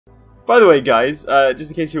By the way, guys, just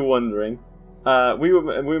in case you were wondering, we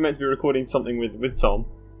were meant to be recording something with Tom.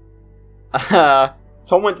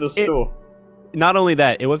 Tom went to the store. Not only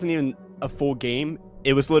that, it wasn't even a full game.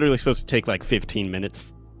 It was literally supposed to take like 15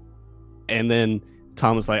 minutes. And then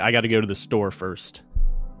Tom was like, I got to go to the store first.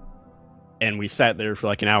 And we sat there for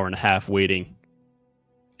like an hour and a half waiting.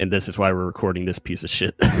 And this is why we're recording this piece of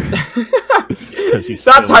shit.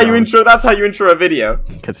 That's how you intro a video.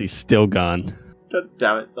 Because he's still gone. God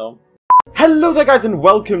damn it, Tom. Hello there, guys, and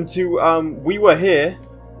welcome to We Were Here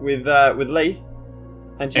with Laith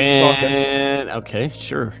and GGParker. And okay,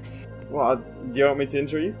 sure. Well, do you want me to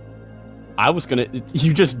intro you?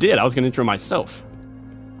 You just did. I was gonna intro myself.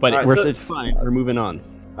 But right, it's fine. We're moving on.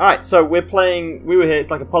 Alright, so we're playing We Were Here. It's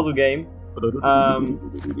like a puzzle game.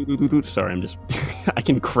 Sorry, I'm just... I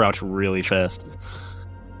can crouch really fast.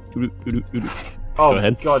 Oh, go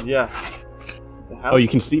ahead. God, yeah. Oh, you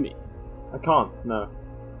can see me. I can't, no.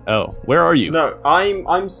 Oh, where are you? No,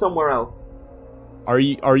 I'm somewhere else. Are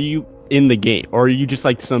you in the game, or are you just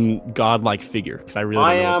like some godlike figure? Because I really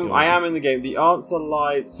don't know what's going on. I am in the game. The answer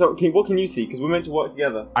lies. So, what can you see? Because we're meant to work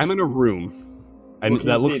together. I'm in a room. So what can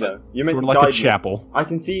you see, though? You're meant to like guide a chapel. Me. I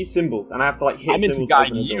can see symbols, and I have to like hit symbols. I'm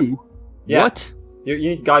meant to guide you. Yeah. What? You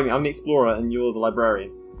need to guide me. I'm the explorer, and you're the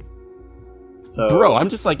librarian. So, bro, I'm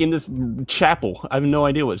just like in this chapel. I have no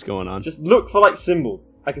idea what's going on. Just look for like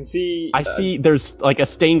symbols. I can see. I see. There's like a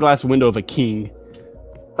stained glass window of a king.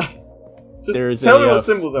 Tell me what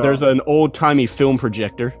symbols are. There's an old-timey film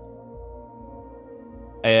projector.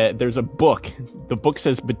 There's a book. The book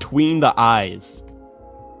says "Between the Eyes."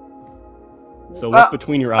 So look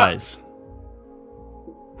between your eyes.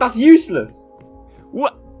 That's useless.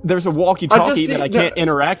 What? There's a walkie-talkie that I can't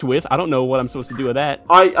interact with. I don't know what I'm supposed to do with that.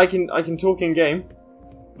 I can talk in game,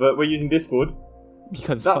 but we're using Discord.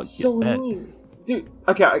 Because that's so annoying, dude.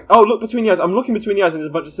 Okay. Oh, look between the eyes. I'm looking between the eyes, and there's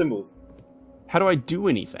a bunch of symbols. How do I do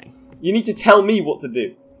anything? You need to tell me what to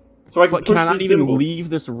do, so I can. But can I not even leave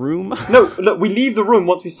this room? No, look. We leave the room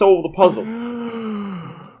once we solve the puzzle.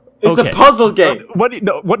 It's a puzzle game.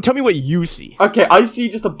 Tell me what you see. Okay, I see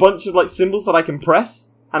just a bunch of like symbols that I can press,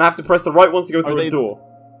 and I have to press the right ones to go through a door.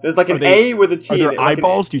 There's like an A with a T in it. Are there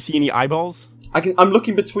eyeballs? Do you see any eyeballs? I'm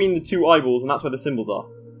looking between the two eyeballs, and that's where the symbols are.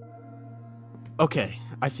 Okay,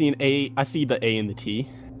 I see an A. I see the A and the T.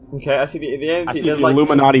 Okay, I see the A and the T. I see the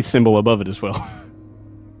Illuminati symbol above it as well.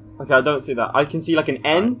 Okay, I don't see that. I can see like an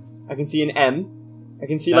N. I can see an M. I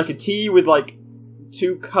can see like a T with like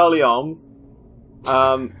two curly arms.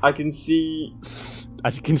 I can see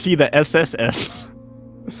the SSS.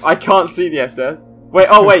 I can't see the SS. Wait,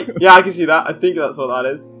 oh wait, yeah, I can see that. I think that's what that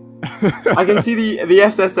is. I can see the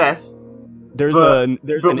SSS. There's one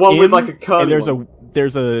M, with like a curly and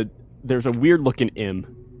there's a weird looking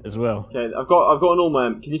M as well. Okay, I've got a normal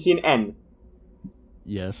M. Can you see an N?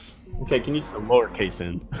 Yes. Okay, can you see a lowercase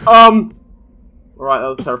N? Alright, that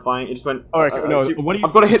was terrifying. It just went. Alright, no. What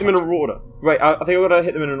I've got to hit them in an order. Right, I think I've got to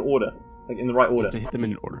hit them in an order, like in the right order. Hit them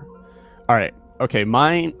in an order. All right. Okay,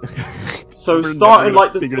 mine. So start in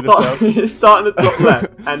like start in the top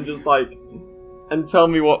left and just like tell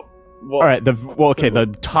me what. All right.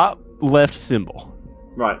 The top left symbol.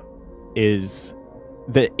 Right. Is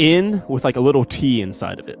the N with like a little T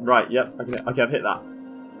inside of it. Right. Yep. Okay, I've hit that.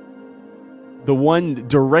 The one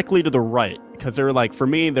directly to the right, because they're like, for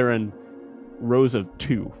me, they're in rows of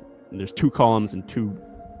two. And there's two columns and two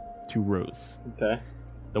rows. Okay.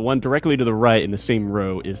 The one directly to the right in the same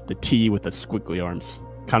row is the T with the squiggly arms.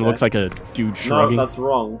 Kind of looks like a dude shrugging. No, that's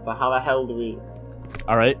wrong. So how the hell do we...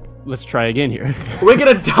 Alright, let's try again here. We're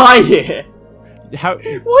gonna die here! How...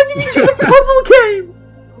 Why did you choose a puzzle game?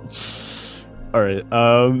 Alright,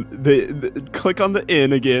 click on the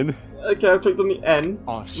N again. Okay, I clicked on the N.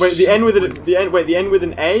 Oh, wait, the N with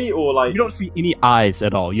an A, or like... You don't see any eyes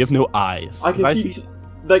at all. You have no eyes. I can see...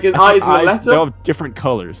 Like an eye is in the letter? They all have different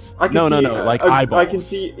colors. No, like eyeballs. I can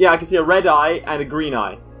see a red eye and a green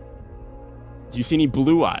eye. Do you see any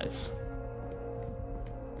blue eyes?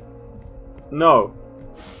 No.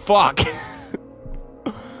 Fuck.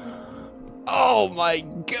 Oh my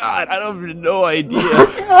god, I have no idea. How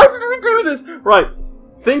did we do this? Right,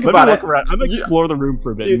 think about it. I'm gonna explore the room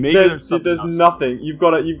for a bit. Dude, maybe there's nothing. You've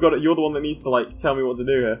got to. You're the one that needs to like tell me what to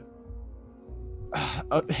do here.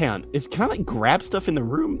 Hang on. Can I like grab stuff in the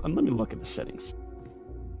room? Let me look at the settings.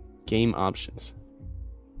 Game options.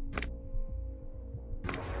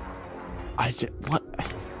 What?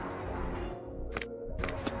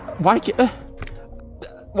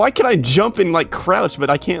 Why can I jump and like crouch, but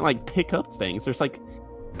I can't like pick up things? There's like.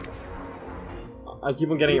 I keep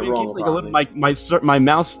on getting it wrong. Like, my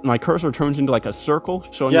cursor turns into like a circle,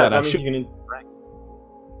 showing that I should.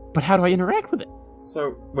 But how do I interact with it?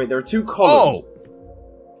 So, wait, there are 2 columns.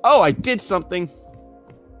 Oh, I did something.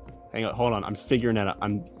 Hang on, hold on. I'm figuring that out.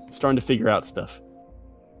 I'm starting to figure out stuff.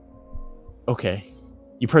 Okay.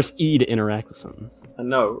 You press E to interact with something. I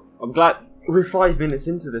know. I'm glad we're 5 minutes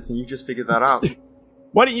into this and you just figured that out.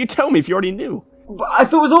 Why didn't you tell me if you already knew? But I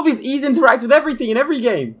thought it was obvious. E's interact with everything in every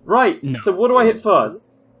game. Right. No. So what do I hit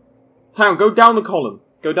first? Hang on, go down the column.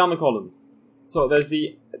 Go down the column. So there's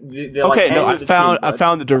the okay, like, no, I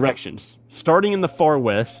found the directions. Starting in the far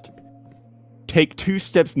west, take 2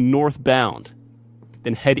 steps northbound,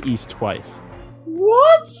 then head east twice.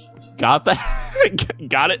 What? Got that?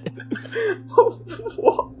 Got it?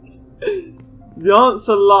 What? The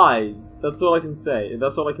answer lies. That's all I can say.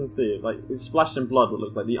 That's all I can see. Like, it's splashed in blood, what it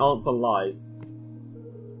looks like. The answer lies.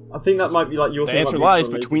 I think that might be like your the thing. The answer lies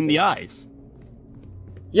between the eyes.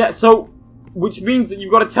 Yeah, so, which means that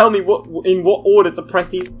you've got to tell me in what order to press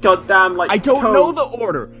these goddamn, like, I don't codes. know the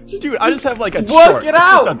order. Dude, I just have, like, a work chart. It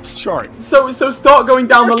out! Just a chart. So start going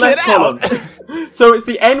down the left column. Out. So it's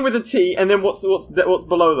the N with a T, and then what's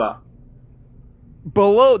below that?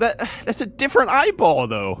 Below that, that's a different eyeball,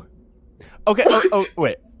 though. Okay,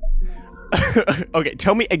 wait. Okay,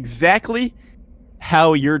 tell me exactly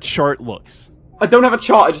how your chart looks. I don't have a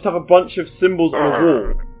chart, I just have a bunch of symbols on a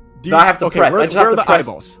wall that I have to press. Where, I just have are to the press.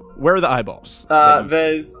 Eyeballs? Where are the eyeballs?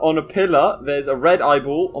 There's, on a pillar, there's a red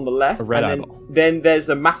eyeball on the left, A red and eyeball. then there's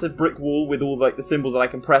a massive brick wall with all like the symbols that I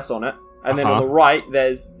can press on it. And then on the right,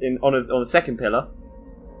 there's, on the second pillar,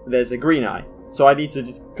 there's a green eye. So I need to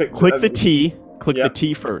just click the T. Click the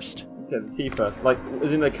T first. Okay, the T first. Like,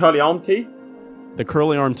 is in the curly arm T? The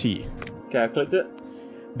curly arm T. Okay, I clicked it.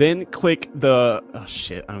 Then click the... Oh,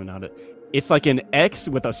 shit. I don't know how to... It's like an X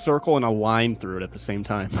with a circle and a line through it at the same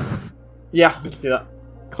time. Yeah, I can see that.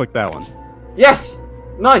 Click that one. Yes!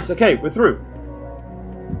 Nice, okay, we're through.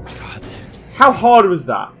 God. How hard was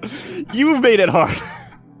that? You made it hard.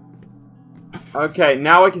 Okay,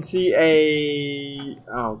 now I can see a...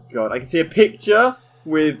 Oh, God. I can see a picture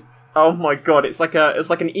with... Oh, my God. It's like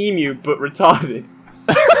an emu, but retarded.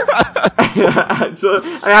 So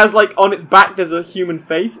it has like on its back there's a human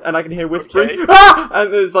face and I can hear whispering. Okay. Ah!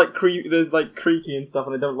 And there's like creaky and stuff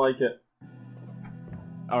and I don't like it.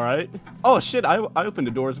 Alright. Oh shit, I opened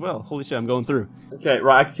a door as well. Holy shit, I'm going through. Okay,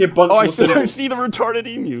 right, I can see a bunch more symbols. I see the retarded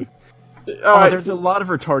emu. Alright, there's a lot of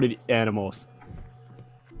retarded animals.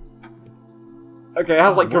 Okay, it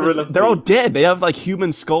has like gorilla feet. They're all dead. They have like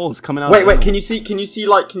human skulls coming out. Wait, can you see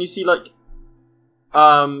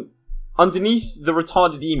underneath the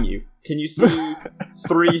retarded emu, can you see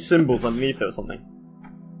 3 symbols underneath it or something?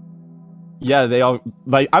 Yeah, they all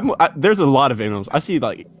like. There's a lot of animals. I see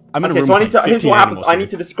like. I'm in a room so with, like, here's what happens. here. I need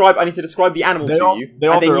to describe the animal to you,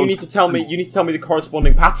 and then you need to tell me the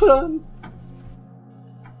corresponding pattern.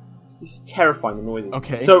 It's terrifying the noises.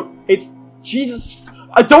 Okay. So it's Jesus.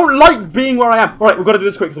 I don't like being where I am. All right, we've got to do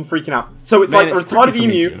this quick because I'm freaking out. So it's like a retarded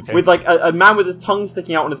emu with like a man with his tongue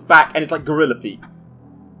sticking out on his back, and it's like gorilla feet.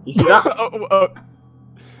 You see that?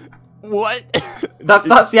 What?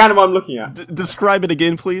 That's the animal I'm looking at. Describe it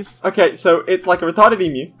again, please. Okay, so it's like a retarded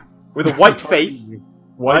emu with a white face.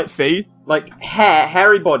 White face? Like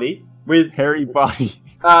hairy body with hairy body.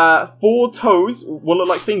 4 toes will look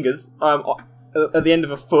like fingers at the end of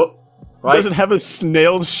a foot. Right? Does it have a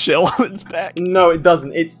snail shell on its back? No, it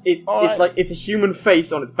doesn't. It's like it's a human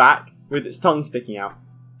face on its back with its tongue sticking out.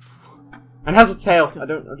 And has a tail.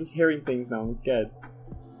 I'm just hearing things now. I'm scared.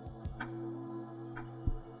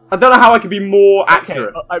 I don't know how I could be more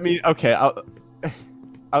accurate. I mean, okay,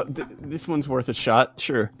 this one's worth a shot,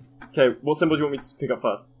 sure. Okay, what symbols do you want me to pick up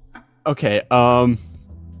first? Okay,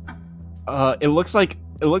 it looks like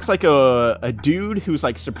a dude who's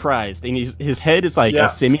like surprised, and his head is like a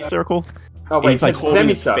semicircle. Oh wait, it's like a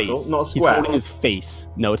semicircle, not a square. He's holding his face.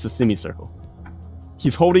 No, it's a semicircle.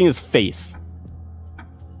 He's holding his face.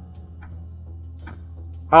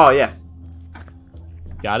 Oh yes.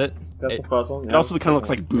 Got it? That's the first one. It also kind of looks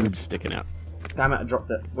like boobs sticking out. Damn it, I dropped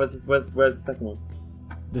it. Where's the second one?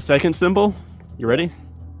 The second symbol? You ready?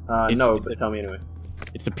 No, but tell me anyway.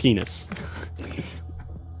 It's a penis.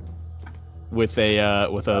 with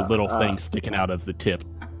a little thing sticking out of the tip.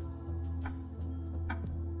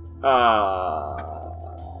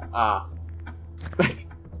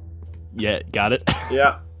 Yeah, got it?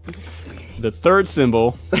 Yeah. The third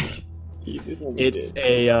symbol, it's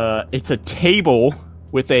a table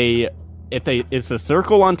with it's a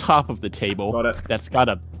circle on top of the table. Got it. That's got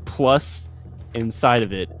a plus inside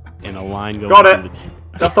of it and a line going. Got it.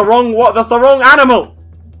 That's the wrong That's the wrong animal.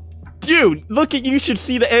 Dude, you should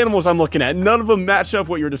see the animals I'm looking at. None of them match up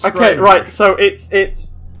what you're describing. Okay, right. So it's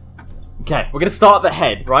okay. We're gonna start at the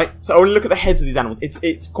head, right? So only look at the heads of these animals.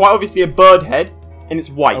 It's quite obviously a bird head and it's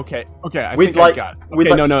white. Okay, I with think like, I got it. Okay, with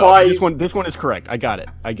like no, 5... this one is correct. I got it.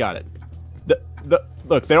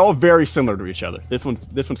 Look, they're all very similar to each other. This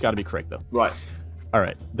one's got to be correct though. Right. All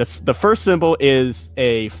right. The first symbol is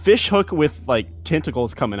a fish hook with like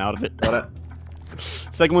tentacles coming out of it. Got it.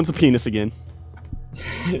 Second one's a penis again.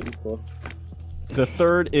 Of course. The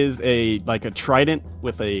third is a trident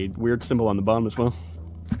with a weird symbol on the bottom as well.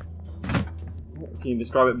 Can you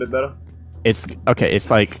describe it a bit better? It's okay. It's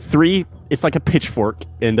like it's like a pitchfork,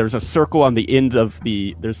 and there's a circle on the end of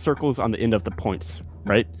there's circles on the end of the points,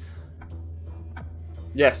 right?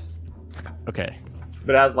 Yes. Okay.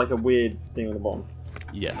 But it has like a weird thing on the bottom.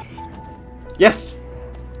 Yeah. Yes!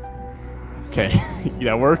 Okay.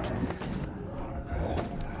 That worked?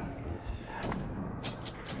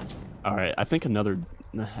 Alright, I think another...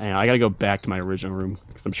 Hang on, I gotta go back to my original room,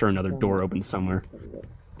 because I'm sure another door opens somewhere. Is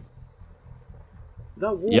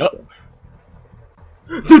that water? Yep.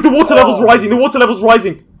 Dude, the water level's rising! The water level's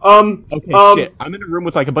rising! Okay, shit. I'm in a room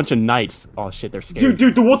with like a bunch of knights. Oh shit, they're scared.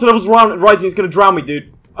 Dude, the water level's rising. It's gonna drown me,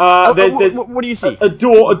 dude. There's what do you see? A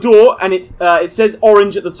door, and it says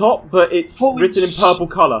orange at the top, but it's written in purple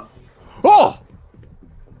color. Oh!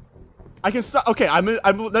 I can stop. Okay, I'm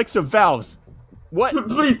next to valves. What?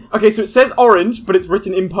 Please. Okay, so it says orange, but it's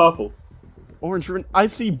written in purple. Orange. I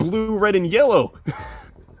see blue, red, and yellow.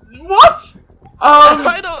 What?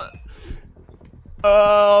 I don't.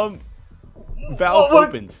 Valve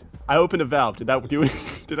opened. I opened a valve. Did that do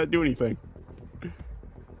anything? Did I do anything?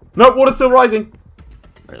 No, water's still rising.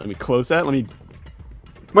 Alright, let me close that. Let me...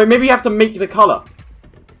 Wait, maybe you have to make the color.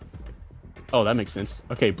 Oh, that makes sense.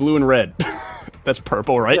 Okay, blue and red. That's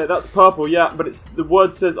purple, right? Yeah, that's purple, yeah, but the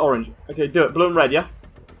word says orange. Okay, do it. Blue and red, yeah?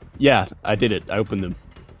 Yeah, I did it. I opened them.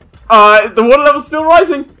 The water level's still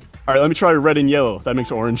rising. Alright, let me try red and yellow. That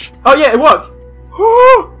makes orange. Oh, yeah, it worked.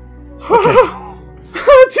 Okay.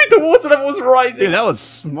 Dude, the water level was rising. Dude, that was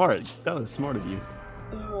smart. That was smart of you.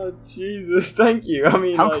 Oh, Jesus, thank you. I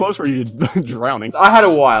mean, how close were you to drowning? I had a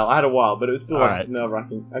while, but it was still like,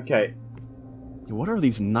 nerve-wracking. Okay. What are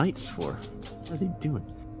these knights for? What are they doing?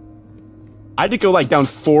 I had to go like down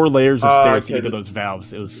 4 layers of stairs to get to those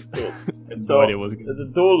valves. It was... So, there's a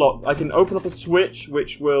door lock. I can open up a switch,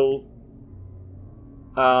 which will...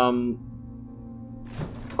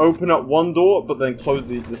 open up one door, but then close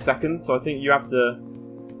the second. So I think you have to...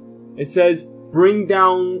 It says, bring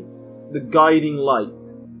down the guiding light.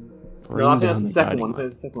 No, I think that's the second one.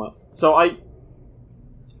 So I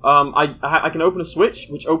can open a switch,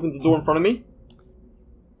 which opens the door in front of me.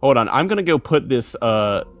 Hold on, I'm gonna go put this,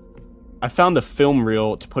 I found the film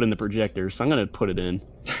reel to put in the projector, so I'm gonna put it in.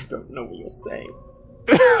 I don't know what you're saying.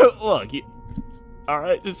 Look,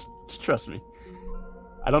 alright, just trust me.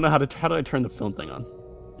 I don't know how do I turn the film thing on?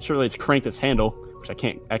 Surely it's crank this handle, which I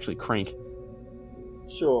can't actually crank.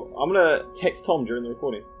 Sure, I'm gonna text Tom during the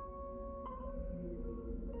recording.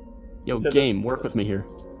 Yo, game, work with me here.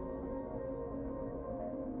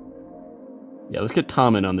 Yeah, let's get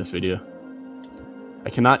Tom in on this video. I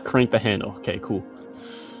cannot crank the handle. Okay, cool.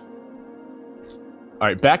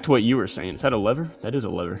 Alright, back to what you were saying. Is that a lever? That is a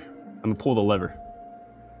lever. I'm gonna pull the lever.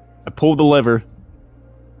 I pulled the lever.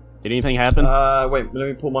 Did anything happen? Wait, let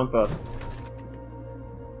me pull mine first.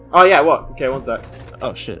 Oh yeah, what? Okay, one sec.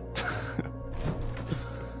 Oh shit.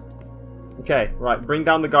 Okay, right, bring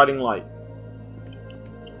down the guiding light.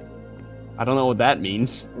 I don't know what that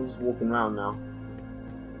means. I'm just walking around now.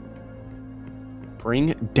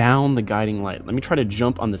 Bring down the guiding light. Let me try to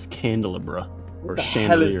jump on this candelabra. What the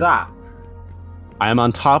hell is that? I am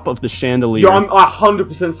on top of the chandelier. Yo, I'm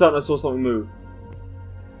 100% certain I saw something move.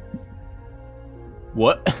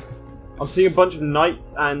 What? I'm seeing a bunch of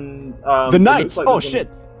knights and... the knights! Like oh shit!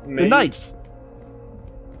 The knights!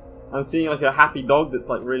 I'm seeing like a happy dog that's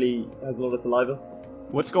like really has a lot of saliva.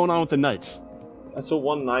 What's going on with the knights? I saw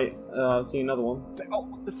one knight, I see another one.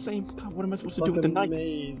 Oh, the same. God, what am I supposed to do with the knight?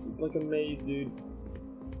 Maze. It's like a maze, dude.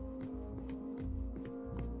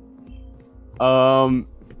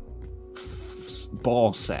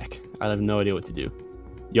 Ball sack. I have no idea what to do.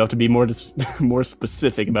 You have to be more more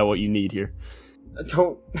specific about what you need here. I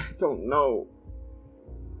don't know.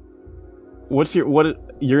 What's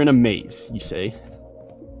you're in a maze, you say?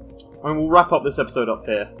 I mean, we'll wrap up this episode up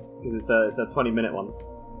here because it's a 20-minute one.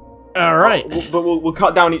 All right, but we'll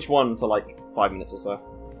cut down each one to like 5 minutes or so.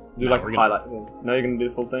 Do like a highlight. No, you're gonna do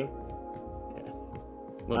the full thing.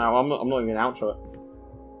 Yeah. No, I'm not even gonna outro it.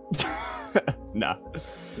 Nah.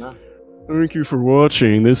 Nah. Thank you for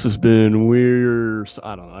watching. This has been weird.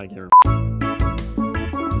 I don't know. I can't remember.